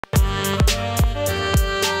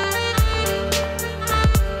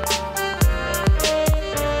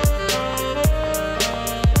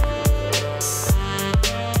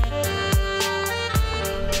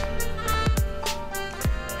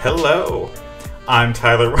Hello. I'm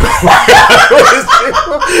Tyler.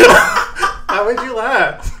 How would you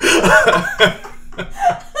laugh?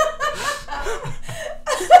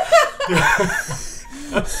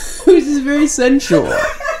 Which is very sensual.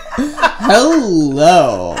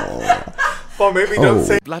 Hello. Well, maybe don't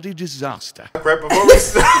say bloody disaster. right before we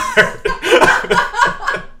start.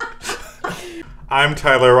 I'm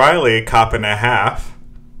Tyler Riley, cop and a half.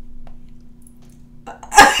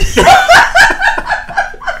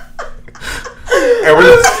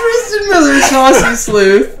 Tristan Miller, saucy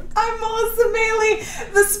sleuth. I'm Meli,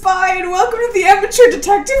 the spy, and welcome to the Amateur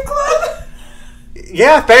Detective Club.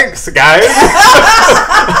 Yeah, thanks, guys.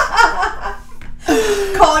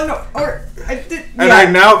 And I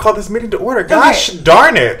now call this meeting to order. Gosh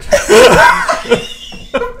darn it.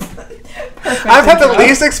 I've had the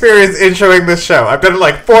least experience introing this show. I've done it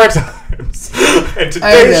like 4 times. And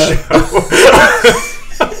today's show...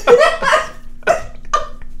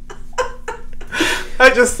 I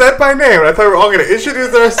just said my name, and I thought we were all going to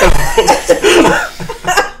introduce ourselves.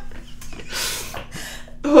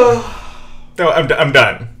 No, I'm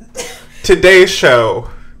done. Today's show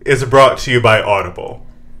is brought to you by Audible.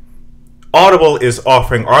 Audible is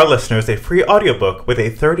offering our listeners a free audiobook with a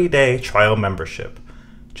 30-day trial membership.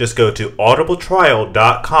 Just go to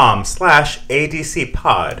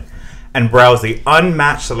audibletrial.com/ADCpod and browse the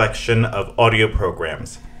unmatched selection of audio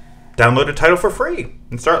programs. Download a title for free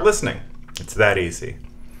and start listening. It's that easy.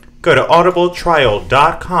 Go to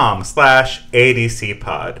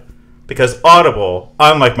audibletrial.com/ADCpod because Audible,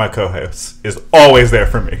 unlike my co-hosts, is always there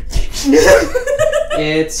for me.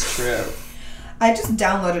 It's true. I just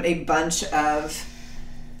downloaded a bunch of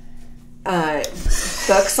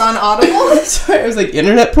books on Audible. Sorry, I was like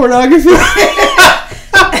internet pornography.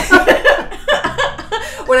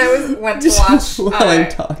 When I went to watch, while I'm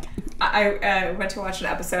talking, I went to watch an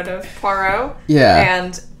episode of Poirot. Yeah,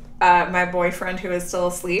 and my boyfriend, who was still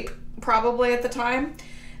asleep probably at the time,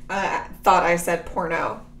 thought I said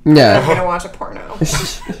porno. Yeah, I'm gonna watch a porno.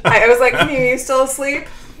 I was like, "Are you still asleep?"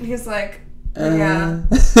 And he's like, "Yeah." And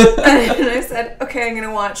I said, "Okay, I'm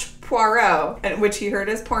gonna watch Poirot," and which he heard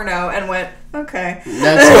as porno and went, "Okay."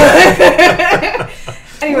 Anyway,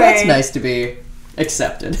 well, that's nice to be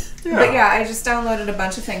accepted. Yeah. But yeah, I just downloaded a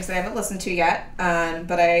bunch of things that I haven't listened to yet.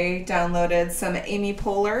 But I downloaded some Amy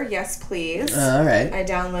Poehler, Yes Please. All right. I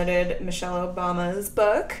downloaded Michelle Obama's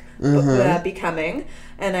book, Becoming,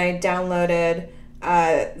 and I downloaded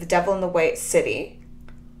The Devil in the White City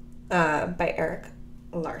by Eric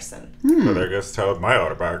Larson. So there goes to tell my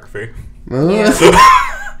autobiography. Yeah.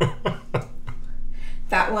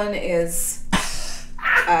 That one is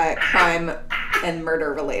crime and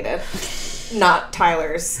murder related. Not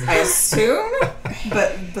Tyler's, I assume,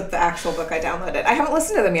 but the actual book I downloaded. I haven't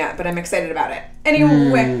listened to them yet, but I'm excited about it.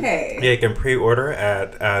 Anyway, hey. Yeah, you can pre-order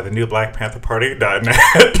at the new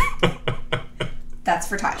BlackPantherParty.net. That's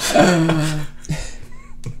for Tyler.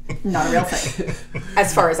 Not a real thing,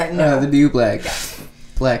 as far as I know. The new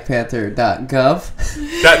BlackPanther.gov.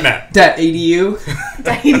 .net. .edu.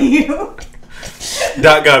 .edu.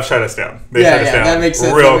 .gov shut us down. They shut us down that makes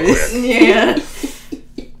sense real quick. Yeah.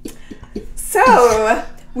 So,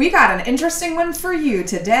 we got an interesting one for you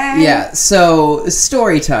today. Yeah, so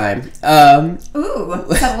story time. Ooh,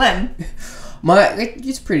 settle in.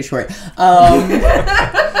 It's pretty short.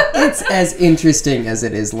 It's as interesting as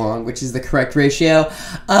it is long, which is the correct ratio.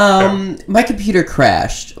 My computer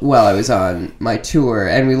crashed while I was on my tour,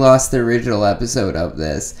 and we lost the original episode of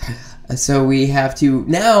this. So we have to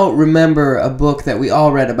now remember a book that we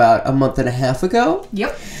all read about a month and a half ago.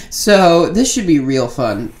 Yep. So this should be real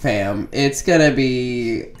fun, fam. It's gonna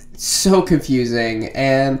be so confusing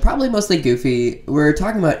and probably mostly goofy. We're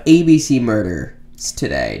talking about ABC Murders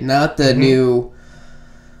today, not the new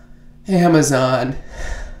Amazon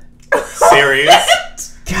series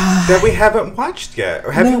God. that we haven't watched yet.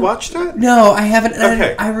 Have you watched it? No, I haven't.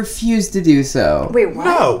 Okay. I refuse to do so. Wait, what?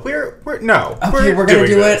 No, we're Okay, we're gonna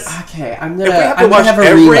do this. it. Okay, I'm If gonna. we have to I'm gonna watch have a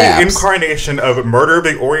every relapse. incarnation of Murder of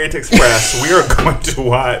the Orient Express, we are going to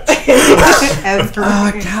watch.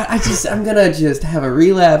 Oh God, I'm gonna just have a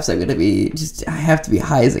relapse. I have to be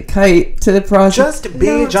high as a kite to the project. Just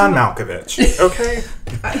be John Malkovich, okay?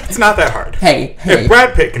 It's not that hard. Hey. If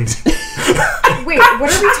Brad Pitt can. Wait,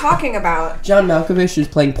 what are we talking about? John Malkovich is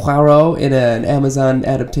playing Poirot in an Amazon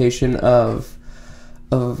adaptation of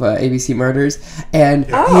ABC Murders, and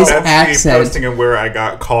his That's accent. the posting of where I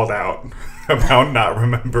got called out about not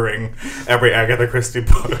remembering every Agatha Christie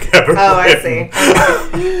book ever written.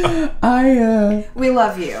 I We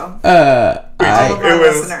love you. all All of our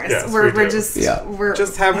listeners. Yes, we're we do.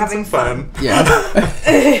 just having some fun. Yeah.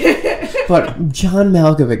 But John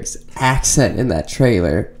Malkovich's accent in that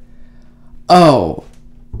trailer Oh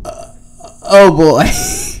boy.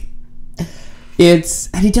 And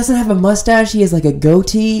he doesn't have a mustache. He has like a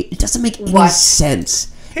goatee. It doesn't make any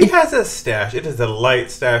sense. He has a stash. It is a light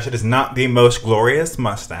stash. It is not the most glorious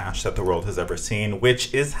mustache that the world has ever seen,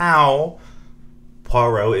 which is how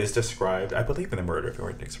Poirot is described, I believe, in the Murder of the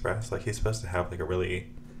Orient Express. Like, he's supposed to have like a really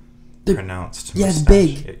pronounced mustache. It's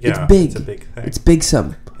big. Yeah, it's big. It's a big thing. It's big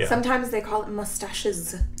some. Yeah. Sometimes they call it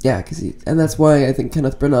mustaches. Yeah, and that's why I think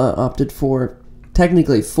Kenneth Branagh opted for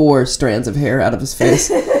technically 4 strands of hair out of his face.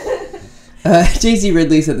 J.C.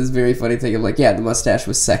 Ridley said this very funny thing of like, yeah, the mustache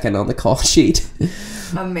was second on the call sheet.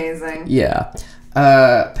 Amazing. Yeah.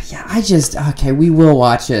 But yeah, okay, we will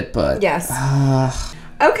watch it, but... Yes.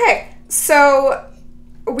 Okay, so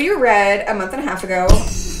we read a month and a half ago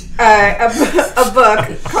a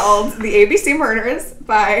book called The ABC Murders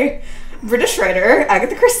by British writer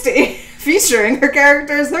Agatha Christie, featuring her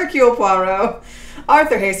characters Hercule Poirot,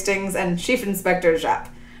 Arthur Hastings, and Chief Inspector Japp.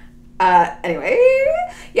 Anyway,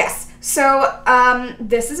 yes. So,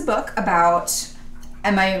 this is a book about...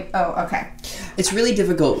 Oh, okay. It's really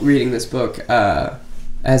difficult reading this book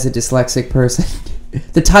as a dyslexic person.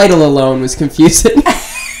 The title alone was confusing.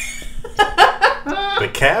 The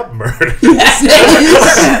cab murder. Yes, it is.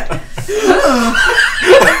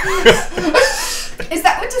 Is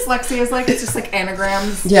that what dyslexia is like? It's just like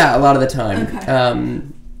anagrams? Yeah, a lot of the time. Okay.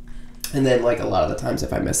 And then, like, a lot of the times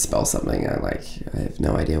if I misspell something, I have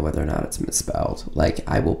no idea whether or not it's misspelled. Like,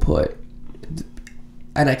 I will put...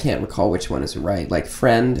 And I can't recall which one is right. Like,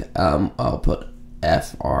 friend, I'll put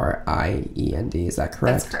Friend. Is that correct?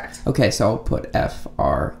 That's correct. Okay, so I'll put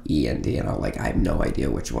Friend, and I have no idea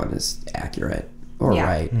which one is accurate or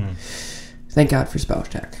right. Thank God for spell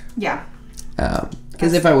check. Yeah.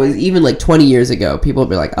 Because if I was even 20 years ago, people would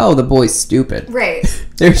be like, "Oh, the boy's stupid." Right.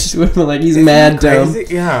 They're just like, "He's mad dumb."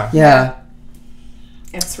 Yeah.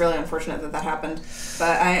 It's really unfortunate that happened,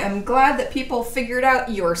 but I am glad that people figured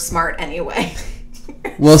out you're smart anyway.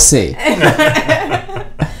 We'll see.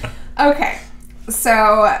 Okay,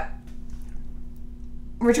 so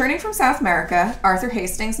returning from South America, Arthur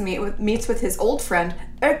Hastings meets with his old friend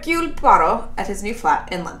Hercule Poirot at his new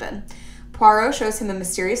flat in London. Poirot shows him a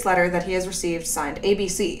mysterious letter that he has received signed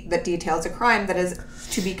ABC that details a crime that is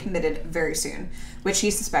to be committed very soon, which he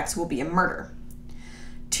suspects will be a murder.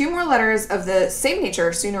 2 more letters of the same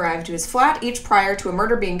nature soon arrive to his flat, each prior to a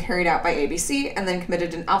murder being carried out by ABC and then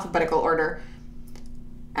committed in alphabetical order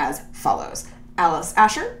as follows. Alice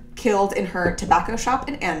Asher, killed in her tobacco shop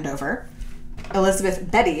in Andover. Elizabeth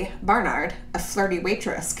Betty Barnard, a flirty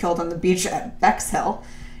waitress, killed on the beach at Bexhill.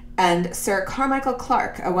 And Sir Carmichael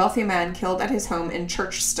Clark, a wealthy man killed at his home in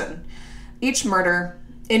Churchston. In each murder,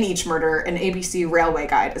 an ABC railway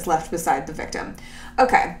guide is left beside the victim.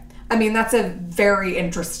 Okay. I mean, that's a very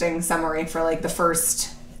interesting summary for, the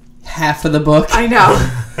first... half of the book. I know.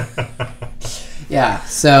 Yeah,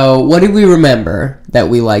 so what did we remember that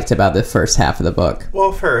we liked about the first half of the book?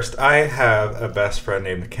 Well, first, I have a best friend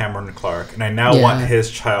named Cameron Clark, and I now want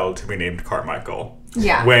his child to be named Carmichael.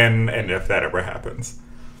 Yeah. When and if that ever happens.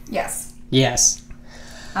 Yes. Yes.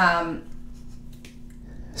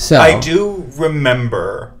 So I do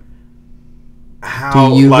remember how,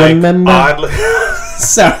 do you remember? Oddly...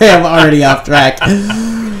 Sorry, I'm already off track.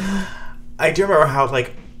 I do remember how,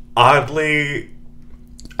 oddly...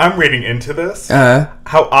 I'm reading into this.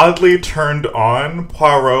 How oddly turned on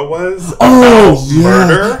Poirot was about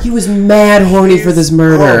murder. He was mad horny for this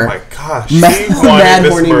murder. Oh my gosh. Mad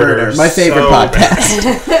horny murder. My favorite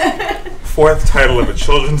podcast. 4th title of a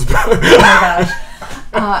children's book. Oh my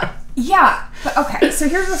gosh. Yeah. But okay, so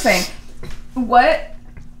here's the thing. What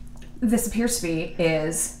this appears to be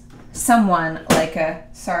is someone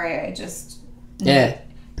sorry, I just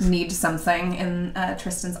need something in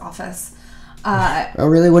Tristan's office. Oh,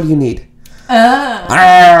 really? What do you need?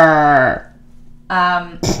 I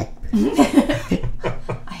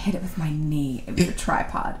hit it with my knee. It was a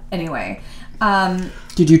tripod. Anyway.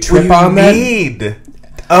 Did you trip on that?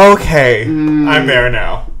 Okay. I'm there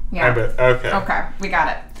now. Yeah. Okay. Okay, we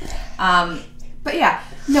got it. But yeah.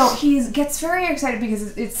 No, he gets very excited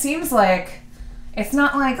because it seems like it's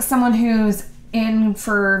not like someone who's in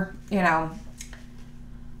for,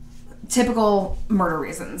 typical murder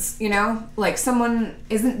reasons, someone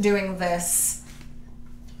isn't doing this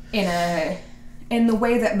in the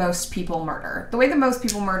way that most people murder. The way that most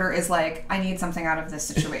people murder is I need something out of this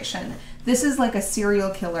situation. This is a serial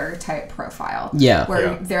killer type profile. Yeah.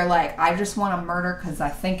 Where they're I just want to murder because I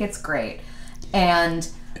think it's great. And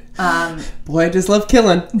boy, I just love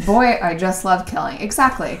killing. Boy, I just love killing.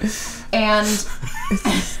 Exactly. And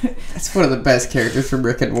that's one of the best characters from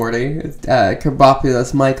Rick and Morty.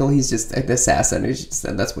 Carbopulous Michael, he's just an assassin.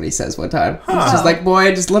 That's what he says one time. He's just like, boy,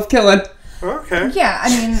 I just love killing. Okay. Yeah, I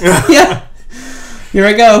mean... yeah. Here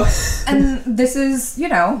I go. And this is,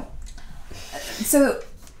 so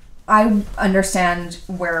I understand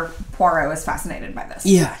where Poirot is fascinated by this.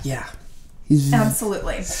 Yeah.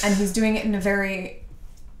 Absolutely. And he's doing it in a very,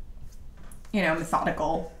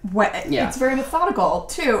 methodical way. Yeah. It's very methodical,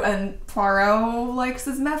 too. And Poirot likes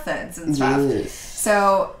his methods and stuff. Yes.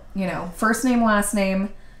 So, first name, last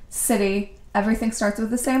name, city, everything starts with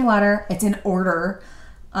the same letter. It's in order.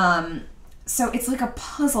 So it's like a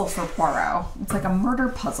puzzle for Poirot. It's like a murder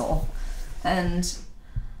puzzle. And,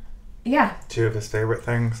 yeah. Two of his favorite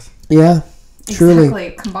things. Yeah, truly.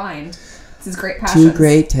 Exactly, combined. It's his great passions. Two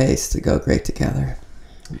great tastes to go great together.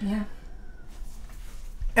 Yeah.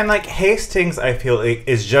 And, Hastings, I feel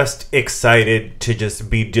is just excited to just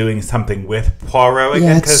be doing something with Poirot again.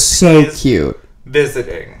 Yeah, it's so cute.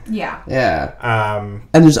 Visiting. Yeah. Yeah.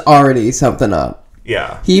 And there's already something up.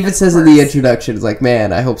 Yeah. He even says in the introduction, it's like,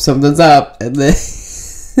 man, I hope something's up. And then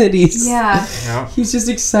he's just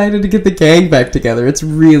excited to get the gang back together. It's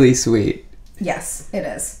really sweet. Yes, it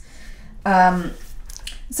is.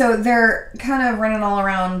 So they're kind of running all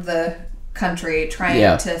around the country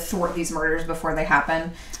trying to thwart these murders before they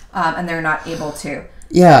happen. And they're not able to.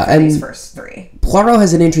 Yeah, and these first three. Poirot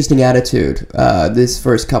has an interesting attitude. This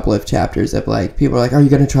first couple of chapters of people are like, are you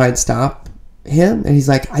going to try and stop him? And he's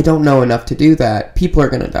like, I don't know enough to do that. People are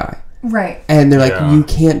going to die. Right. And they're like, you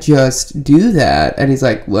can't just do that. And he's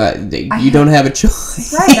like, what? You don't have a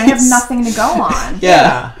choice. Right. I have nothing to go on.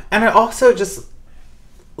 Yeah. And I also just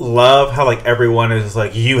love how everyone is just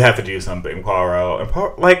like, you have to do something, Poirot. And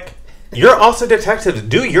Poirot, you're also detectives.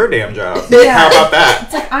 Do your damn job. Yeah. How about that?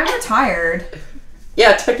 It's like, I'm retired.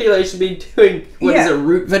 Yeah, technically I should be doing, what is it,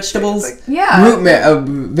 root vegetables? Yeah. Root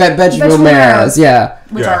vegetable marrows, yeah.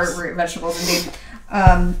 Which are root vegetables, indeed.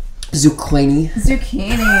 Zucchini.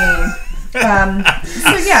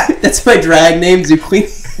 So yeah. That's my drag name, Zucchini.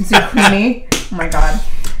 Zucchini. Oh my god.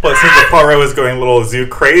 Well, it seems that Poirot was going a little zoo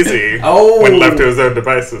crazy when left to his own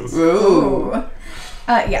devices. Ooh.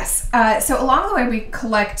 Yes. So along the way, we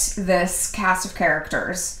collect this cast of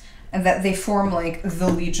characters, and that they form the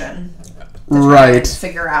Legion. Right. To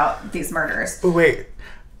figure out these murders. But wait,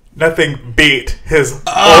 nothing beat his old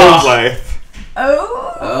life.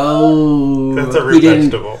 Oh. That's a root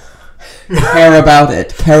vegetable. Care about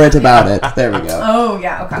it. Carrot about it. There we go. Oh,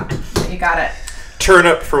 yeah, okay. You got it.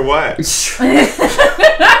 Turnip for what? Said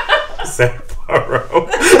Poirot.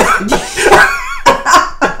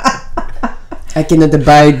 I cannot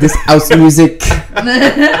abide this house music.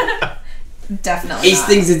 Definitely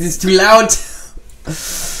Hastings, it is too loud.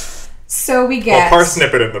 So we get...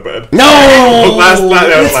 parsnip it in the bed. No!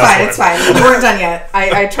 It's fine. You weren't done yet.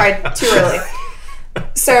 I tried too early.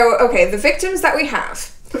 So, okay, the victims that we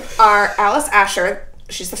have are Alice Asher.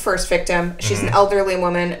 She's the first victim. She's an elderly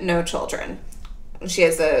woman, no children. She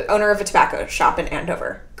is the owner of a tobacco shop in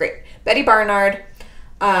Andover. Great. Betty Barnard.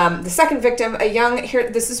 The second victim,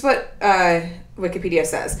 this is what Wikipedia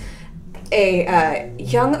says. A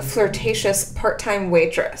young, flirtatious, part-time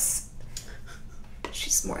waitress.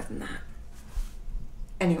 She's more than that.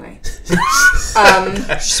 Anyway.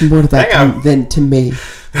 She's more to that than to me.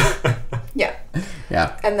 Yeah.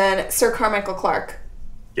 Yeah. And then Sir Carmichael Clark.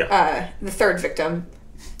 Yeah. The third victim.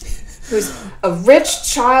 Who's a rich,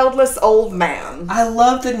 childless old man. I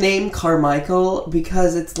love the name Carmichael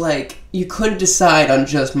because it's you couldn't decide on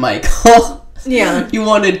just Michael. Yeah. You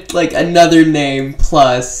wanted another name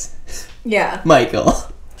plus Michael.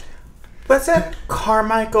 Was that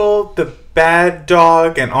Carmichael the bad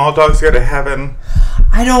dog and all dogs go to heaven?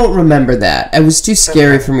 I don't remember that. It was too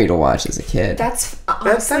scary for me to watch as a kid. That's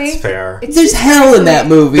honestly... That's fair. There's hell in that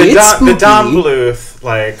movie. The Don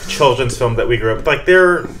Bluth, children's film that we grew up with,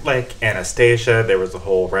 they're, Anastasia, there was a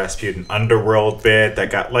whole Rasputin underworld bit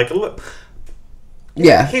that got,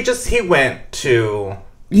 Yeah. He went to...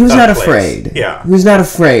 He was not afraid. Yeah. He was not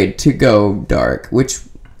afraid to go dark, which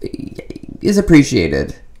is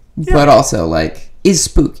appreciated, but also, is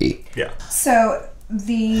spooky. Yeah. So...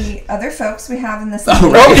 The other folks we have in this...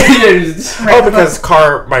 Because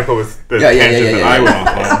Carmichael was the tangent that I went off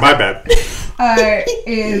on. My bad.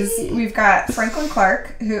 We've got Franklin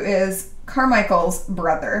Clark, who is Carmichael's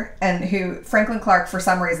brother, and who Franklin Clark, for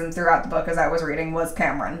some reason, throughout the book as I was reading, was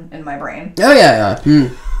Cameron in my brain. Oh, yeah.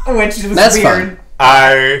 Which was That's weird. Fun.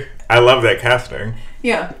 I love that casting.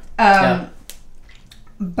 Yeah.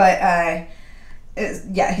 But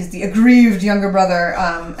he's the aggrieved younger brother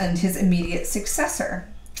and his immediate successor.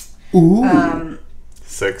 Ooh.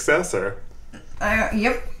 Successor.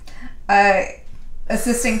 Yep.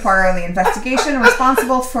 Assisting Poirot in the investigation and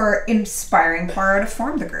responsible for inspiring Poirot to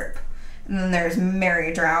form the group. And then there's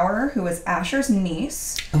Mary Drower, who is Asher's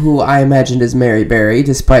niece. Who I imagined as Mary Berry,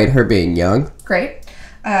 despite her being young. Great.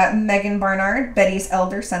 Megan Barnard, Betty's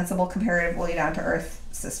elder, sensible, comparatively down-to-earth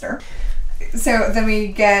sister. So then we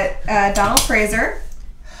get Donald Fraser.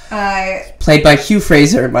 Played by Hugh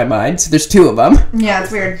Fraser in my mind, so there's two of them. Yeah,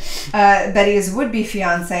 it's weird. Betty's would-be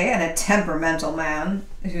fiancé and a temperamental man,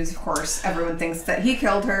 who's, of course, everyone thinks that he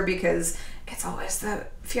killed her because it's always the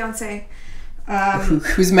fiancé.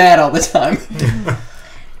 Who's mad all the time.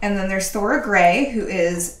 And then there's Thora Gray, who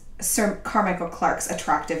is Sir Carmichael Clark's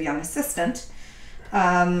attractive young assistant.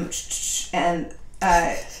 And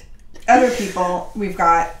other people, we've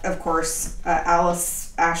got, of course,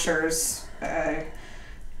 Alice Asher's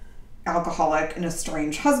alcoholic and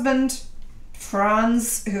estranged husband,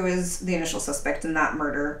 Franz, who is the initial suspect in that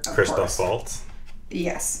murder, of Christoph course. Waltz.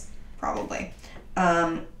 Yes, probably.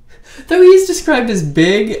 Though he's described as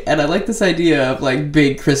big, and I like this idea of, like,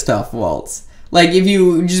 big Christoph Waltz. Like, if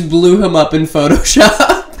you just blew him up in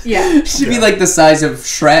Photoshop, Yeah. should be, like, the size of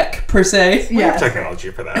Shrek, per se. We have Yeah. technology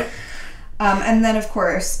for that. And then, of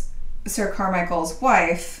course, Sir Carmichael's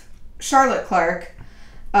wife, Charlotte Clark.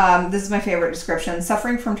 This is my favorite description.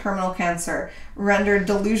 Suffering from terminal cancer, rendered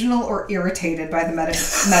delusional or irritated by the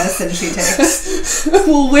medicine she takes.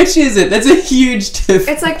 Well, which is it? That's a huge difference.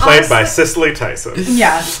 It's like Played by Cicely Tyson.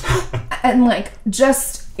 Yeah. And like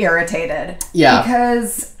just irritated. Yeah.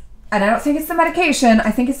 Because, and I don't think it's the medication,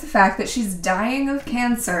 I think it's the fact that she's dying of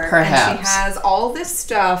cancer. Perhaps. And she has all this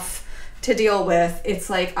stuff to deal with. It's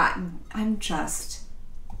like, I'm just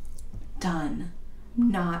done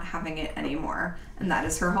not having it anymore. And that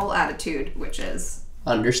is her whole attitude, which is...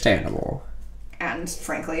 Understandable. And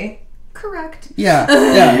frankly, correct. Yeah,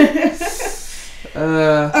 yeah.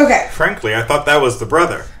 Okay. Frankly, I thought that was the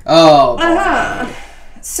brother. Oh, boy.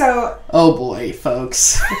 So... Oh, boy,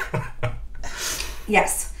 folks.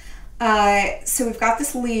 Yes. So we've got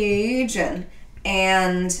this legion,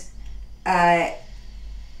 and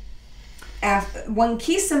one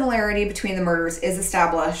key similarity between the murders is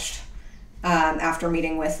established after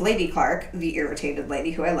meeting with Lady Clark, the irritated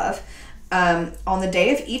lady who I love. On the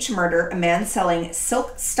day of each murder, a man selling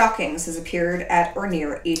silk stockings has appeared at or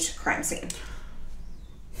near each crime scene.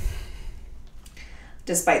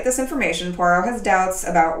 Despite this information, Poirot has doubts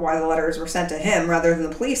about why the letters were sent to him rather than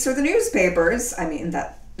the police or the newspapers. I mean,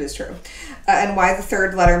 that is true. And why the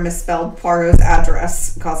third letter misspelled Poirot's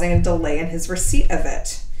address, causing a delay in his receipt of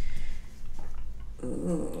it.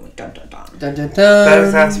 Ooh, dun dun dun. Dun, dun, dun. That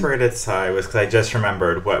exasperated sigh was because I just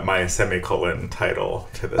remembered what my semicolon title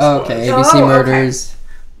to this was. Okay, ABC Murders.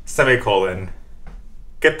 Semicolon,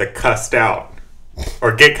 get the cussed out.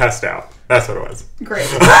 Or get cussed out. That's what it was. Great.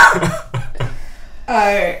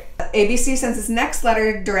 ABC sends its next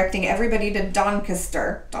letter directing everybody to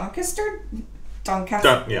Doncaster. Doncaster?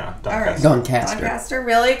 Doncaster? Doncaster. Doncaster. Doncaster,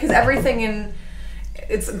 really? Because everything in...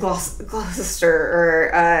 It's Gloucester,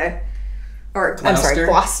 or I'm sorry,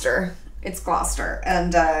 Gloucester. It's Gloucester.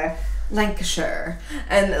 And Lancashire.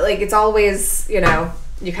 And, like, it's always, you know,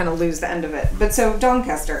 you kind of lose the end of it. But so,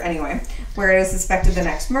 Doncaster, anyway, where it is suspected the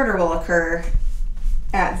next murder will occur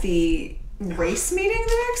at the race meeting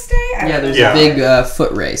the next day? There's a big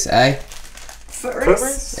foot race, eh? Foot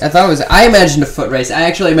race? I imagined a foot race. I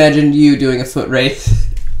actually imagined you doing a foot race.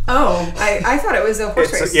 Oh, I thought it was a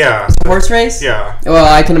horse race. Yeah. A horse race? Yeah.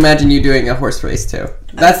 Well, I can imagine you doing a horse race, too.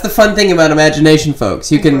 That's the fun thing about imagination,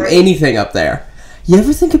 folks. You can... Anything up there. You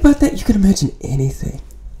ever think about that? You can imagine anything.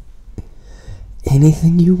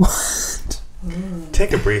 Anything you want.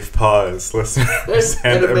 Take a brief pause, listeners,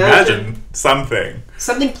 and imagine something.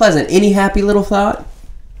 Something pleasant. Any happy little thought?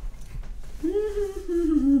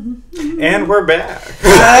 And we're back.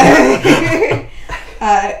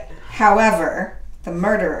 However, the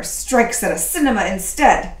murderer strikes at a cinema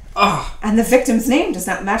instead. And the victim's name does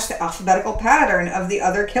not match the alphabetical pattern of the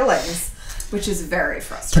other killings, which is very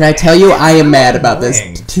frustrating. Can I tell you, I am mad about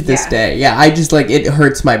this to this Yeah. day. Yeah, I just, like, it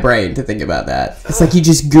hurts my brain to think about that. It's like you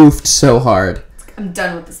just goofed so hard. I'm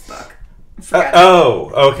done with this book. Forget it.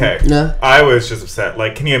 Okay. No? I was just upset.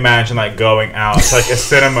 Like, can you imagine, like, going out to, like, a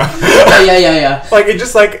cinema? Yeah. Like, it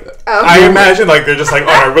just, like, I imagine, like, they're just, like,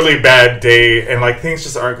 on a really bad day, and, like, things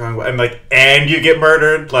just aren't going well. And, like, and you get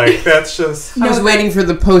murdered. Like, that's just... I was waiting for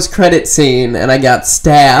the post-credit scene, and I got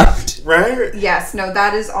stabbed. Right? Yes, no,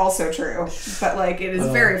 that is also true. But, like, it is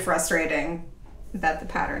very frustrating that the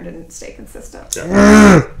pattern didn't stay consistent.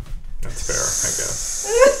 Yeah. That's fair, I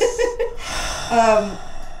guess.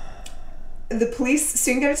 The police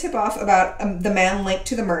soon get a tip-off about the man linked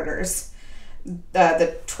to the murders,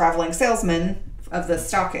 the traveling salesman of the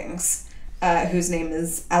stockings, whose name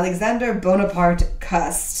is Alexander Bonaparte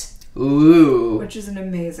Cust. Ooh. Which is an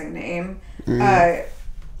amazing name.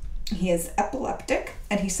 He is epileptic,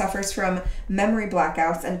 and he suffers from memory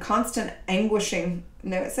blackouts and constant anguishing.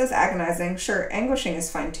 No, it says agonizing. Sure, anguishing is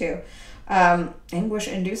fine too.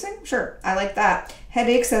 Anguish-inducing? Sure, I like that.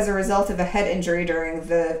 Headaches as a result of a head injury during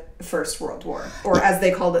the First World War. Or as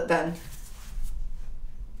they called it then,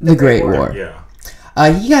 The Great War. Yeah.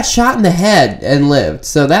 He got shot in the head and lived,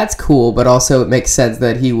 so that's cool, but also it makes sense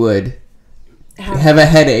that he would have a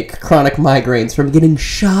headache, chronic migraines from getting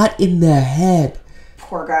shot in the head.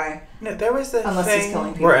 Poor guy. No, there was a Unless he's thing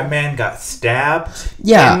killing people. where a man got stabbed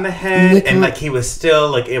Yeah. in the head, and like he was still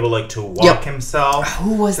like able like to walk himself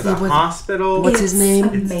Who was to the hospital. What's his name?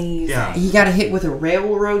 Amazing. Yeah. He got hit with a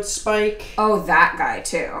railroad spike. Oh, that guy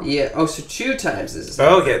too. Yeah. Oh, so 2 times this is.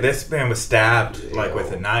 Oh yeah, this man was stabbed like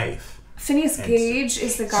with a knife. Phineas Gage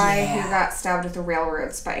is the guy who got stabbed with a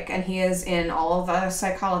railroad spike, and he is in all of the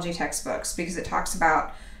psychology textbooks because it talks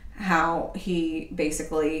about how he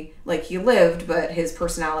basically, like, he lived, but his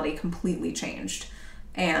personality completely changed.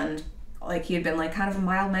 And, like, he had been, like, kind of a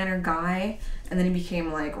mild-mannered guy, and then he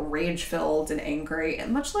became, like, rage-filled and angry,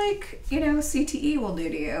 and much like, you know, CTE will do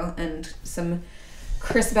to you, and some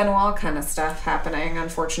Chris Benoit kind of stuff happening,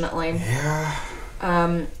 unfortunately. Yeah.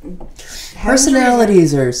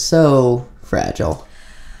 Personalities are so fragile.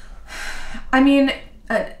 I mean,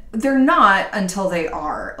 they're not until they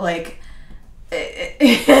are. Like, I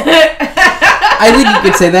think you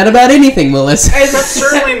could say that about anything, Melissa. That's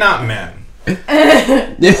certainly not men.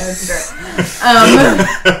 Yes.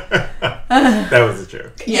 That was a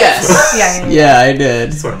joke. Yeah. Yeah, I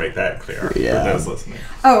did. Just want to make that clear Yeah. for those listening.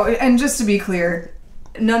 Oh, and just to be clear,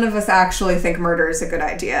 none of us actually think murder is a good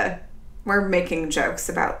idea. We're making jokes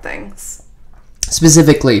about things.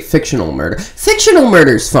 Specifically, fictional murder. Fictional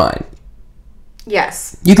murder's fine.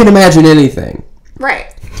 Yes. You can imagine anything.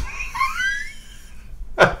 Right.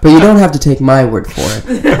 But you don't have to take my word for it.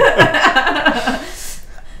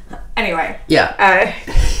 Anyway. Yeah.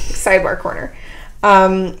 Sidebar corner.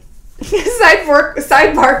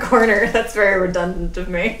 Sidebar corner. That's very redundant of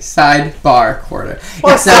me. Sidebar corner.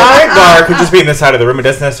 Well, It's sidebar could just be in the side of the room. It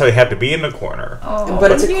doesn't necessarily have to be in the corner. Oh,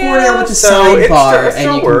 but it's a corner with a so it sidebar,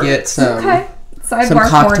 still and you works. can get some Sidebar some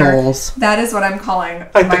cocktails. corner. That is what I'm calling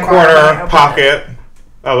Like my the bar when I corner open pocket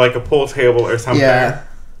of like a pool table or something. Yeah.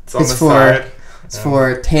 It's on It's the for- side. It's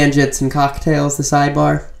for tangents and cocktails, the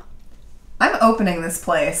sidebar. I'm opening this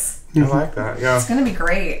place. I like that, yeah. It's gonna be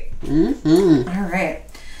great. Mm-hmm. All right.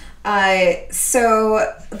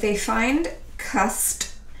 So they find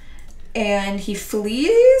Cust, and he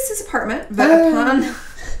flees his apartment, but upon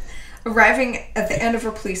arriving at the end of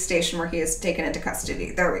a police station where he is taken into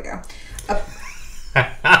custody. There we go.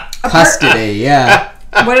 Custody, yeah.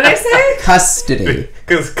 What did I say? Custody.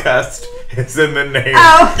 Because cust is in the name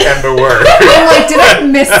Oh. and the word. I'm like, did I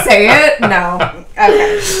missay it? No.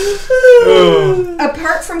 Okay.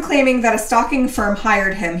 Apart from claiming that a stalking firm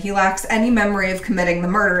hired him, he lacks any memory of committing the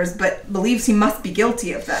murders, but believes he must be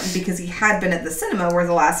guilty of them because he had been at the cinema where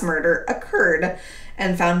the last murder occurred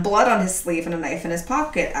and found blood on his sleeve and a knife in his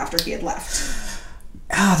pocket after he had left.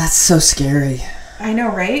 Oh, that's so scary. I know,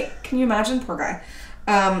 right? Can you imagine? Poor guy.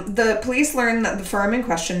 The police learn that the firm in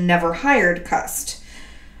question never hired Cust.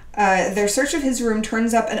 Their search of his room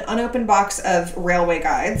turns up an unopened box of railway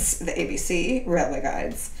guides, the ABC railway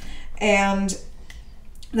guides, and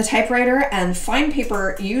the typewriter and fine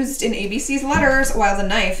paper used in ABC's letters, while the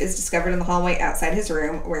knife is discovered in the hallway outside his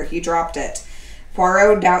room where he dropped it.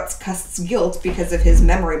 Poirot doubts Cust's guilt because of his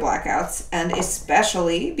memory blackouts, and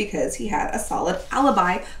especially because he had a solid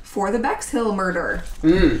alibi for the Bexhill murder.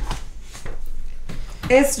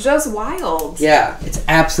 It's just wild. Yeah, it's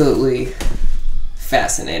absolutely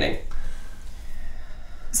fascinating.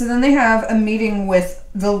 So then they have a meeting with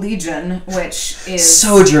the Legion, which is...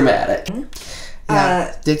 So dramatic.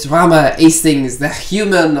 Yeah. The drama is things, the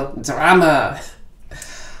human drama.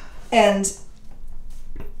 And...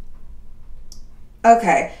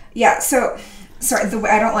 Okay. Yeah, so... Sorry,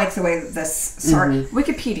 I don't like the way that this... Sorry.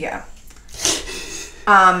 Wikipedia.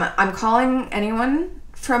 I'm calling anyone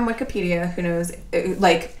from Wikipedia who knows...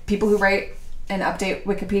 Like, people who write and update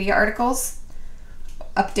Wikipedia articles.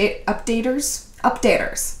 Updaters.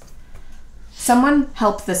 Someone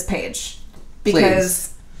help this page. Because...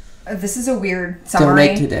 This is a weird summary.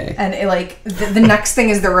 Donate today. And the next thing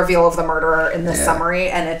is the reveal of the murderer in this summary,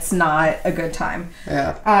 and it's not a good time.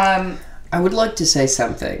 Yeah. I would like to say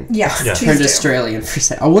something. Yes, yeah. Turned Australian for a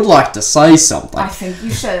second. I would like to say something. I think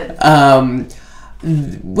you should.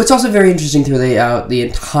 What's also very interesting throughout the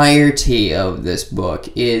entirety of this book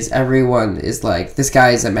is everyone is like, this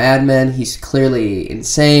guy is a madman, he's clearly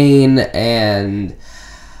insane, and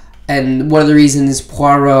one of the reasons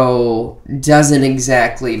Poirot doesn't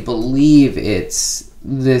exactly believe it's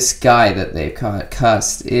this guy that they've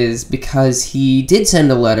cussed is because he did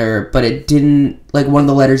send a letter, but it didn't, like, one of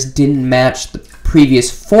the letters didn't match the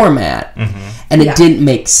previous format, and it didn't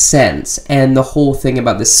make sense. And the whole thing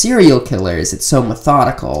about the serial killer is it's so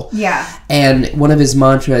methodical. Yeah. And one of his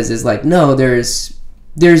mantras is like, no, there's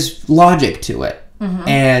logic to it.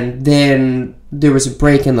 And then there was a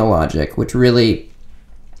break in the logic, which really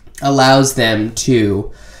allows them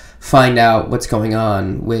to find out what's going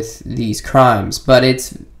on with these crimes. But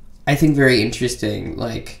it's, I think, very interesting,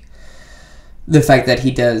 like, the fact that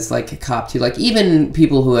he does, like, a cop to, like, even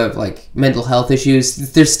people who have, like, mental health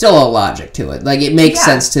issues, there's still a logic to it. Like, it makes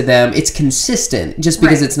sense to them. It's consistent. Just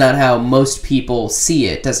because it's not how most people see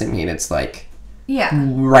it doesn't mean it's, like,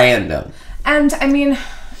 random. And, I mean,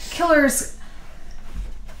 killers,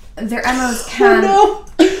 their MOs can... Oh,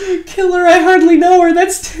 no! Killer, I hardly know her.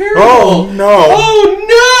 That's terrible. Oh, no.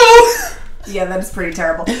 Oh, no! Yeah, that is pretty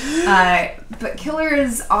terrible. But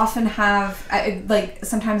killers often have, like,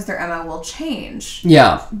 sometimes their MO will change.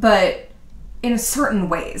 Yeah. But in certain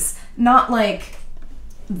ways. Not like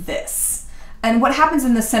this. And what happens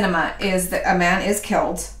in the cinema is that a man is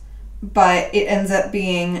killed, but it ends up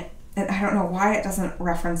being, and I don't know why it doesn't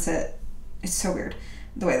reference it. It's so weird,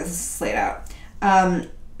 the way this is laid out.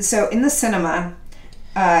 So in the cinema,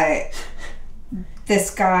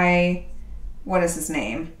 this guy, what is his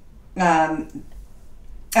name? George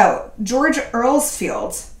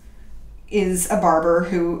Earlsfield is a barber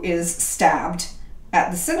who is stabbed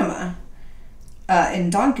at the cinema in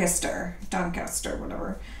Doncaster,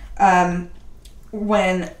 whatever.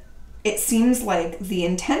 When it seems like the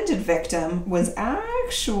intended victim was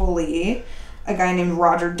actually a guy named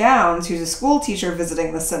Roger Downs, who's a school teacher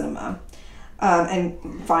visiting the cinema,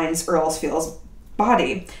 and finds Earlsfield's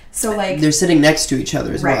body. So, like, they're sitting next to each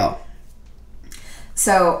other as well.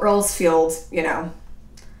 So Earlsfield,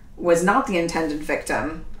 was not the intended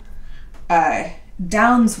victim.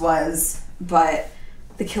 Downs was, but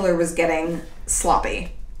the killer was getting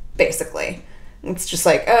sloppy, basically. It's just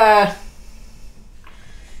like,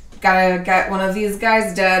 gotta get one of these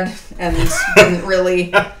guys dead, and didn't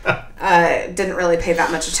really pay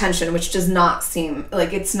that much attention, which does not seem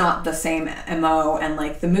like it's not the same MO. And,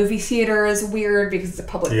 like, the movie theater is weird because it's a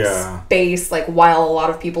public space, like, while a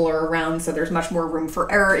lot of people are around, so there's much more room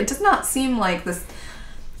for error. It does not seem like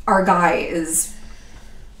our guy is,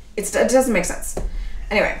 it doesn't make sense.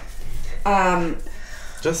 Anyway.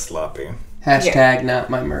 Just sloppy. Hashtag not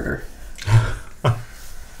my murder.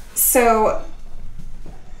 So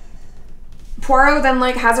Poirot then,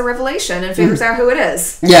 like, has a revelation and figures out who it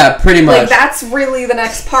is. Yeah, pretty much. Like, that's really the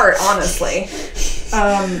next part, honestly.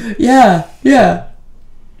 Yeah.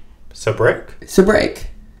 So break?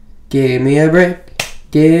 Give me a break.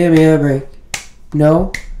 Give me a break.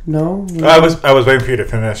 No. I was waiting for you to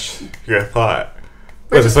finish your thought.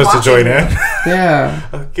 Was it supposed to join in? Yeah.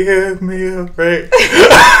 Oh, give me a break.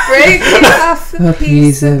 Break me off a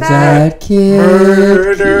piece of that kid.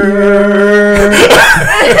 Murder.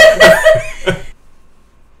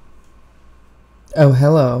 Oh,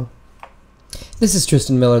 hello. This is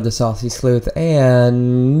Tristan Miller, the Saucy Sleuth,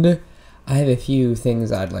 and I have a few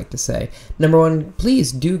things I'd like to say. Number one,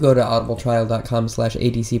 please do go to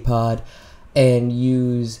audibletrial.com/adcpod and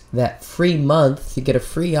use that free month to get a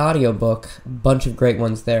free audiobook. A bunch of great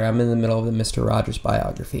ones there. I'm in the middle of the Mr. Rogers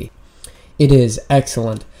biography. It is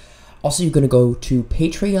excellent. Also, you're going to go to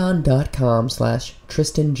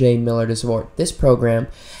patreon.com/TristanJMiller to support this program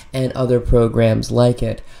and other programs like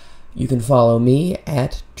it. You can follow me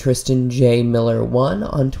at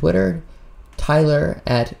TristanJMiller1 on Twitter, Tyler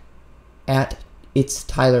at It's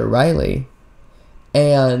Tyler Riley,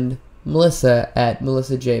 and Melissa at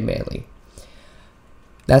Melissa J. Meli.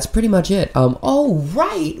 That's pretty much it. Oh,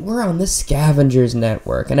 right! We're on the Scavengers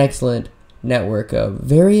Network, an excellent network of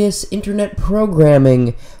various internet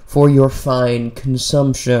programming for your fine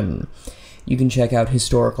consumption. You can check out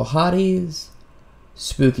Historical Hotties,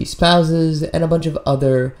 Spooky Spouses, and a bunch of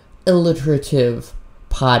other alliterative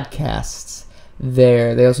podcasts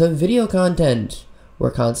there. They also have video content.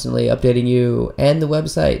 We're constantly updating you and the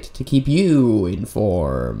website to keep you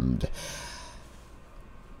informed.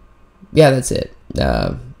 Yeah, that's it.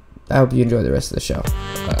 I hope you enjoy the rest of the show.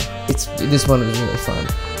 This one was really fun,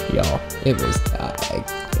 y'all. It was,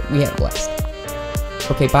 we had a blast.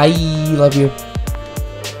 Okay, bye. Love you.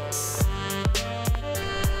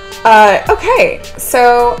 Okay,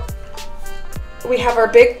 so we have our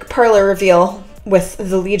big parlor reveal with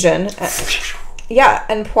the Legion. Yeah,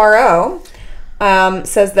 and Poirot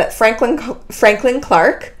says that Franklin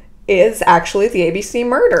Clark is actually the ABC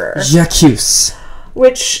murderer. J'accuse.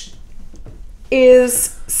 Which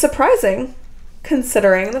is surprising,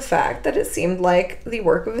 considering the fact that it seemed like the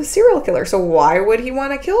work of a serial killer. So why would he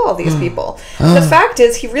want to kill all these people? The fact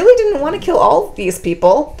is, he really didn't want to kill all of these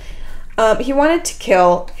people. He wanted to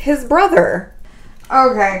kill his brother.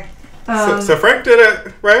 Okay. So Frank did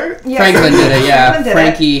it, right? Yeah, Franklin did it, yeah.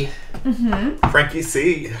 Frankie. Frankie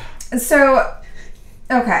C. So,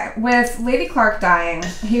 okay, with Lady Clark dying,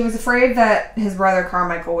 he was afraid that his brother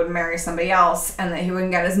Carmichael would marry somebody else and that he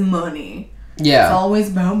wouldn't get his money. Yeah. It's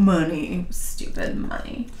always about money. Stupid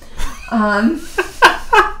money.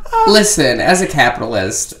 Listen, as a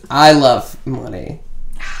capitalist, I love money.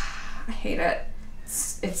 I hate it.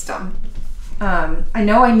 It's dumb. I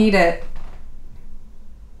know I need it,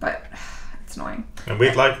 but it's annoying. And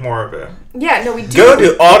we'd like more of it. Yeah, no, we do. Go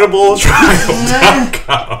to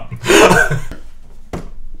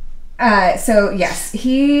audibletrial.com. So, yes,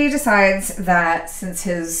 he decides that since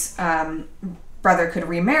his brother could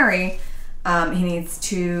remarry, he needs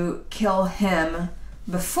to kill him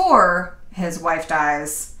before his wife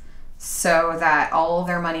dies so that all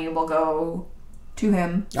their money will go to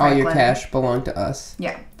him. All your cash belong to us.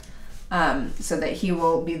 Yeah. So that he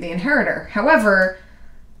will be the inheritor. However,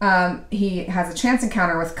 he has a chance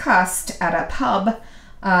encounter with Cust at a pub,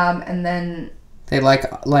 and then they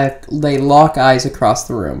they lock eyes across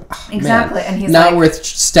the room. Oh, exactly, man. And he's not worth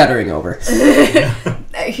stuttering over.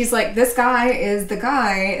 He's like, this guy is the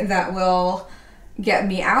guy that will get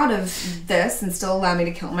me out of this and still allow me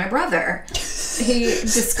to kill my brother. He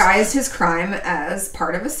disguised his crime as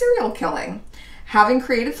part of a serial killing. Having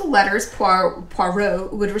created the letters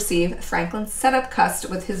Poirot would receive, Franklin set up Cust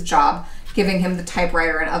with his job, giving him the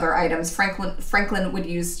typewriter and other items Franklin would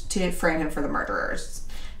use to frame him for the murders.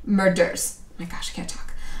 My gosh, I can't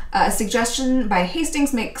talk. A suggestion by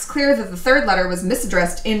Hastings makes clear that the third letter was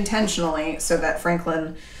misaddressed intentionally so that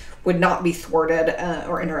Franklin would not be thwarted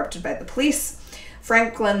or interrupted by the police.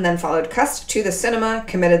 Franklin then followed Cust to the cinema,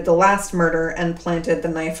 committed the last murder, and planted the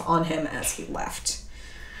knife on him as he left.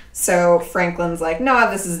 So Franklin's like,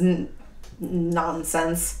 nah, this is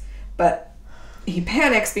nonsense. But he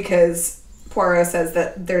panics because Poirot says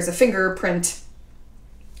that there's a fingerprint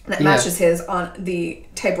that matches his on the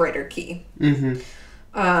typewriter key. Mm-hmm.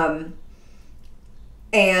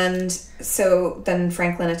 And so then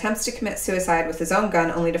Franklin attempts to commit suicide with his own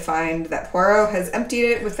gun, only to find that Poirot has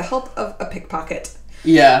emptied it with the help of a pickpocket.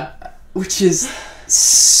 Yeah, which is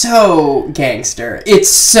so gangster. It's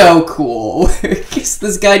so cool.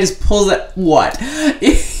 This guy just pulls out what?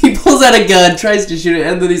 He pulls out a gun, tries to shoot it,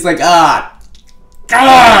 and then he's like,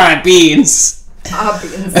 beans.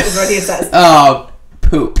 Beans is what he says.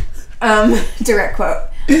 Poop. Direct quote.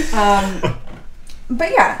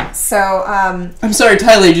 But yeah, so I'm sorry,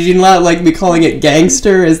 Tyler, did you not like me calling it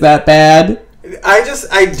gangster? Is that bad?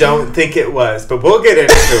 I don't think it was, but we'll get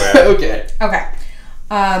into it. Okay.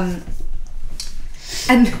 And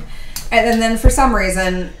then for some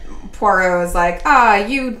reason, Poirot is like,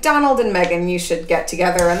 you, Donald and Megan, you should get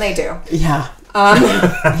together, and they do. Yeah.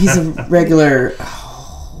 He's a regular...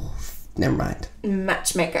 never mind.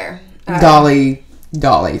 Matchmaker. Dolly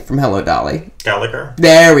from Hello, Dolly. Gallagher.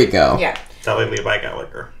 There we go. Yeah. Dolly Levi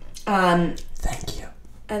Gallagher. Thank you.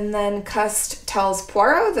 And then Cust tells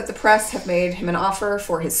Poirot that the press have made him an offer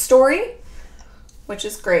for his story, which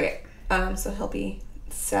is great. So he'll be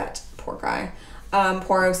set, poor guy.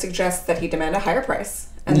 Poirot suggests that he demand a higher price,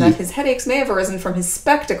 and that his headaches may have arisen from his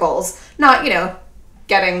spectacles, not,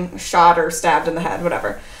 getting shot or stabbed in the head,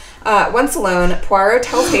 whatever. Once alone, Poirot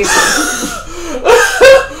tells Hastings...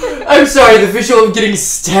 I'm sorry, the visual of getting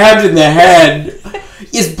stabbed in the head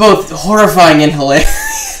is both horrifying and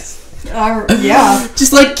hilarious. Yeah.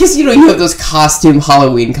 Just like, because, you have those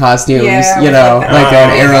Halloween costumes, yeah, like an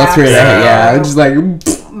arrow through the head. Yeah, just like...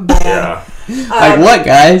 Yeah. Like, what,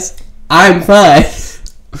 guys? I'm fine.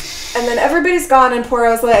 And then everybody's gone, and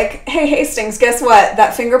Poirot's like, hey, Hastings, guess what?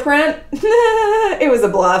 That fingerprint? It was a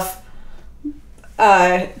bluff.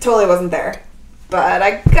 Totally wasn't there. But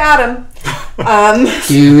I got him.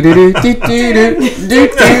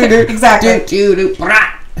 Exactly.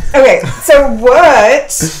 Okay, so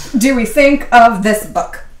what do we think of this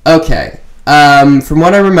book? Okay. From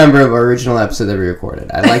what I remember of our original episode that we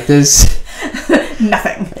recorded, I like this...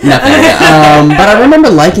 Nothing. But I remember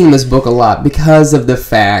liking this book a lot because of the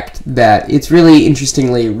fact that it's really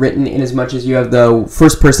interestingly written in as much as you have the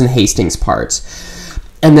first-person Hastings parts.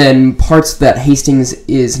 and then parts that Hastings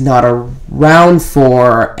is not around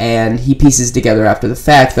for, and he pieces together after the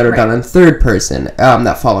fact that are done in third person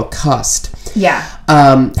that follow Cust. Yeah.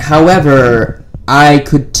 However, I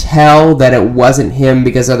could tell that it wasn't him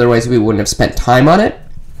because otherwise we wouldn't have spent time on it.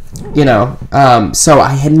 You know, so I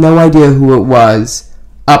had no idea who it was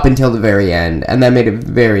up until the very end, and that made it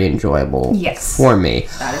very enjoyable for me.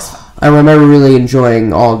 That is fun. I remember really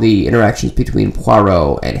enjoying all the interactions between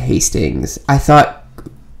Poirot and Hastings. I thought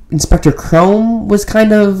Inspector Crome was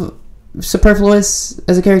kind of superfluous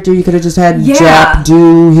as a character. You could have just had Jap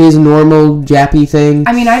do his normal Jappy thing.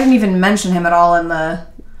 I mean, I didn't even mention him at all in the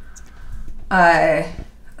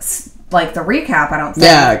like the recap, I don't think.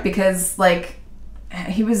 Yeah. Because, like,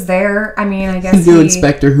 he was there. I mean, I guess New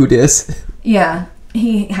Inspector Who Dis. Yeah.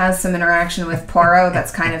 He has some interaction with Poirot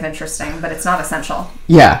that's kind of interesting, but it's not essential.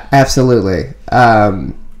 Yeah, absolutely.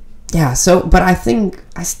 Yeah, so, but I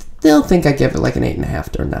still think I give it like an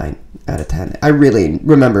 8.5 or 9 out of 10. I really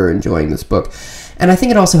remember enjoying this book. And I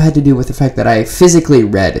think it also had to do with the fact that I physically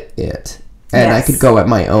read it. And I could go at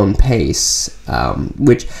my own pace, and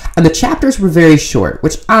the chapters were very short,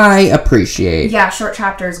 which I appreciate. Yeah, short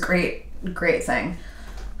chapters, great thing.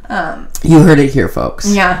 You heard it here, folks.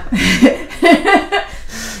 Yeah.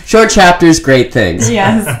 Short chapters, great things.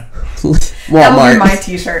 Yes. Walmart. That will be my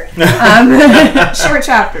t-shirt. Short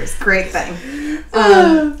chapters, great thing.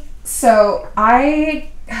 So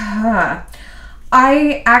I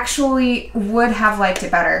actually would have liked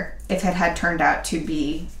it better if it had turned out to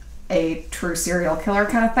be a true serial killer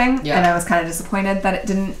kind of thing. Yeah. And I was kind of disappointed that it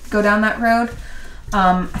didn't go down that road.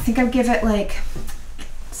 I think I'd give it like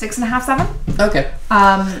 6.5, 7. Okay.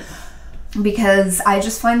 Because I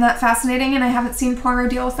just find that fascinating, and I haven't seen Poirot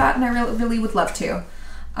deal with that, and I really would love to.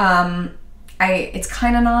 It's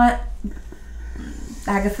kind of not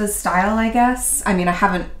Agatha's style, I guess. I mean,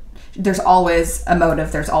 there's always a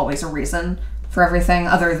motive, there's always a reason for everything,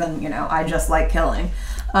 other than, I just like killing.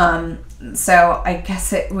 So I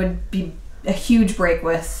guess it would be a huge break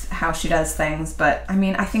with how she does things, but I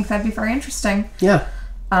mean, I think that'd be very interesting. Yeah.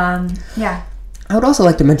 Yeah. I would also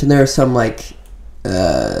like to mention there are some,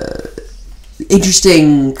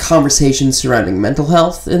 interesting conversations surrounding mental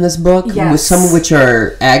health in this book, with some of which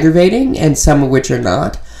are aggravating and some of which are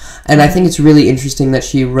not. And I think it's really interesting that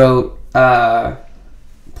she wrote Poirot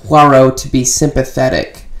to be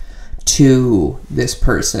sympathetic to this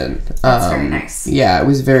person. That's very nice. Yeah, it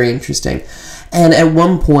was very interesting. And at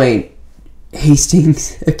one point,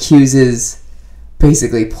 Hastings accuses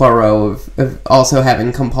basically Poirot of also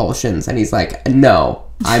having compulsions, and he's like, no,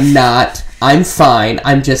 I'm not. I'm fine.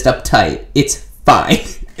 I'm just uptight. It's fine.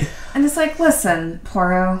 And it's like, listen,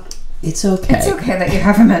 Poirot. It's okay. It's okay that you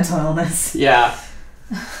have a mental illness. Yeah.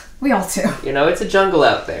 We all do. It's a jungle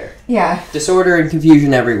out there. Yeah. Disorder and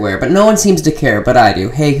confusion everywhere, but no one seems to care, but I do.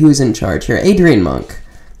 Hey, who's in charge here? Adrian Monk.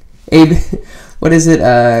 What is it?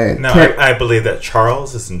 I believe that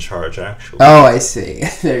Charles is in charge, actually. Oh, I see.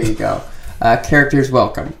 There you go. Characters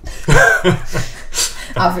welcome.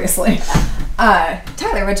 Obviously.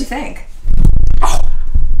 Tyler, what'd you think?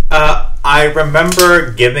 I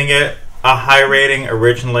remember giving it a high rating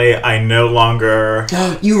originally. I no longer...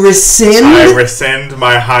 You rescind? I rescind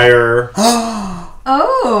my higher... Oh.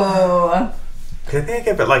 I think I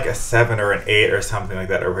gave it like a 7 or an 8 or something like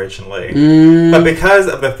that originally. But because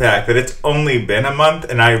of the fact that it's only been a month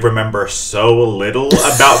and I remember so little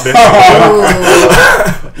about this book...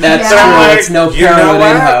 That's true. It's no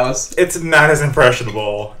Carolyn in-house. It's not as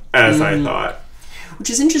impressionable as I thought. Which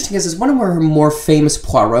is interesting because it's one of her more famous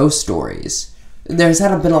Poirot stories. There's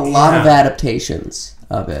been a lot of adaptations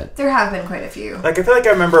of it. There have been quite a few. I feel like I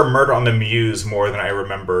remember Murder on the Mews more than I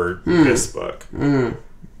remember this book.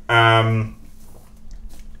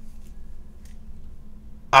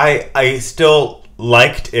 I still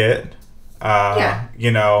liked it.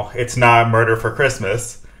 It's not Murder for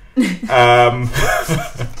Christmas.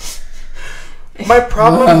 My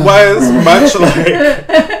problem was much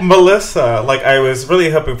like Melissa. Like, I was really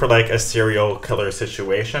hoping for like a serial killer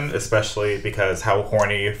situation, especially because how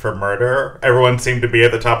horny for murder everyone seemed to be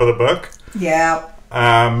at the top of the book. Yeah.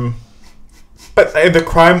 But the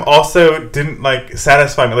crime also didn't like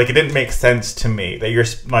satisfy me. Like, it didn't make sense to me that you're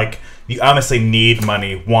like, you honestly need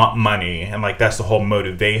money, want money, and like that's the whole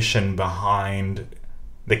motivation behind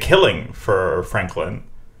the killing for Franklin.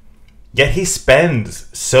 Yet he spends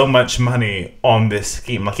so much money on this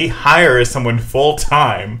scheme. Like, he hires someone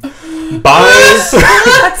full-time, buys...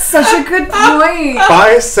 That's such a good point.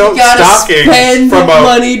 Buys silk stockings spend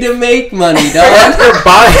money to make money, dog.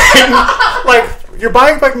 You're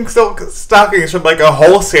buying fucking silk stockings from, like, a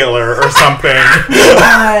wholesaler or something.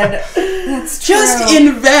 God, that's true. Just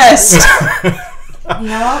invest.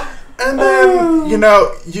 Yep. And then,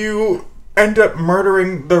 you end up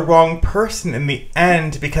murdering the wrong person in the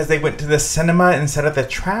end because they went to the cinema instead of the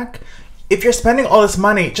track. If you're spending all this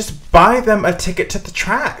money, just buy them a ticket to the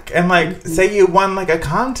track. And, say you won, a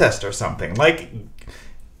contest or something.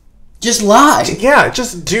 Just lie. Yeah,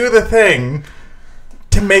 just do the thing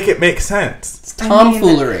to make it make sense. It's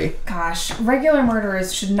tomfoolery. Gosh, regular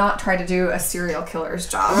murderers should not try to do a serial killer's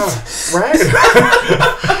job. Right?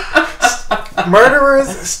 Murderers,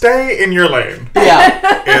 stay in your lane.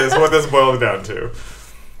 Yeah. Is what this boils down to.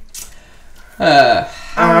 All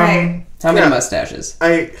right. How many mustaches?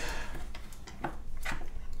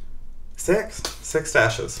 6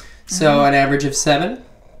 stashes. So an average of 7?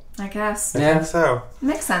 I guess. I think so.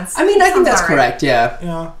 Makes sense. I mean, I think that's Sounds all correct, yeah.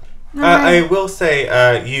 Yeah. Right. I will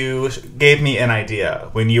say, you gave me an idea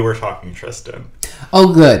when you were talking, Tristan.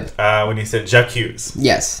 Oh, good. When you said j'accuse.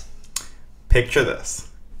 Yes. Picture this.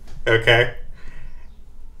 Okay?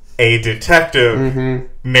 A detective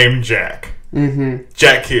named Jack.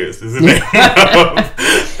 Jack Hughes is the name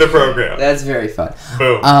of the program. That's very fun.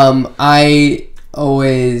 Boom. I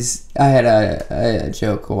had a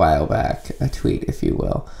joke a while back, a tweet, if you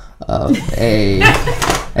will, of a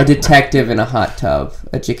detective in a hot tub,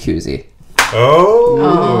 a jacuzzi.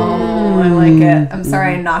 Oh, I like it. I'm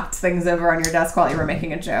sorry I knocked things over on your desk while you were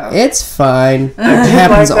making a joke. It's fine. It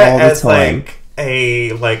happens all the time.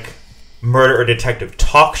 A murder or detective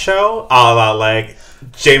talk show, a la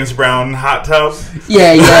James Brown hot tub.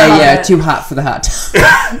 Yeah. Too hot for the hot tub.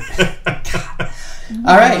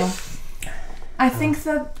 All right. I think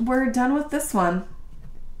that we're done with this one,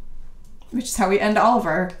 which is how we end all of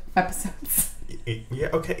our episodes. Yeah.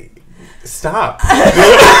 Okay. Stop.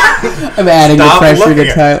 I'm adding the pressure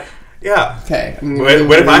to time. Yeah. Okay.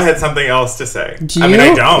 What if I had something else to say? Do I mean,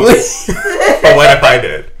 you? I don't. But what if I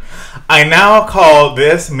did? I now call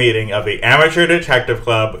this meeting of the Amateur Detective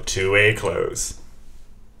Club to a close.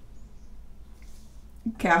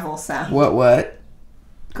 Gavel sound. What?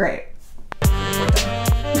 Great.